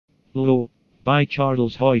Lo! By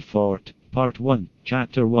Charles Hoyfort, Part 1,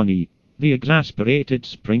 Chapter 1e. The Exasperated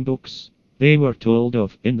Springboks. They were told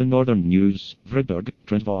of in the Northern News, Vryburg,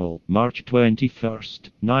 Transvaal, March 21,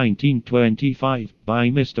 1925, by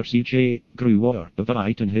Mr. C.J. Gruwer of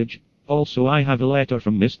Uitenhage. Also I have a letter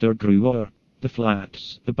from Mr. Gruwer. The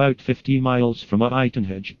flats, about 50 miles from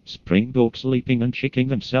Uitenhage, springboks leaping and shaking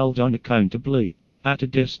themselves unaccountably. At a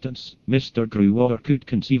distance, Mr. Gruwer could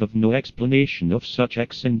conceive of no explanation of such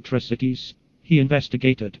eccentricities. He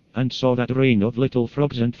investigated, and saw that a rain of little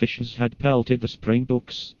frogs and fishes had pelted the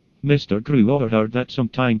springboks. Mr. Gruwer heard that some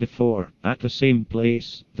time before, at the same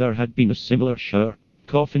place, there had been a similar shower.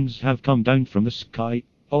 Coffins have come down from the sky.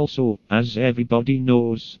 Also, as everybody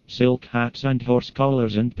knows, silk hats and horse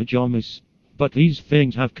collars and pajamas. But these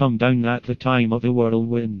things have come down at the time of a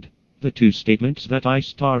whirlwind. The two statements that I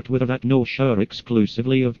start with are that no shower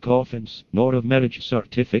exclusively of coffins, nor of marriage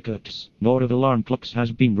certificates, nor of alarm clocks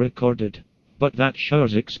has been recorded. But that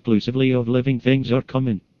showers exclusively of living things are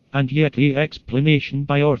common. And yet the explanation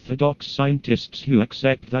by orthodox scientists who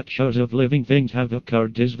accept that showers of living things have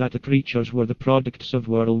occurred is that the creatures were the products of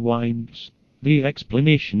whirlwinds. The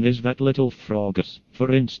explanation is that little frogs,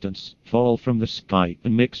 for instance, fall from the sky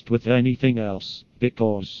and mixed with anything else,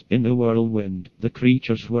 because, in the whirlwind, the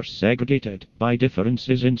creatures were segregated by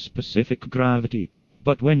differences in specific gravity.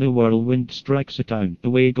 But when the whirlwind strikes a town,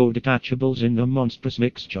 away go detachables in the monstrous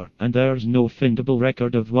mixture, and there's no findable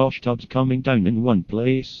record of washtubs coming down in one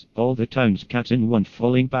place, all the town's cats in one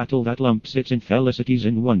falling battle that lumps its infelicities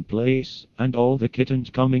in one place, and all the kittens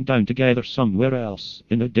coming down together somewhere else,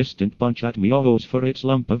 in a distant bunch that meows for its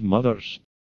lump of mothers.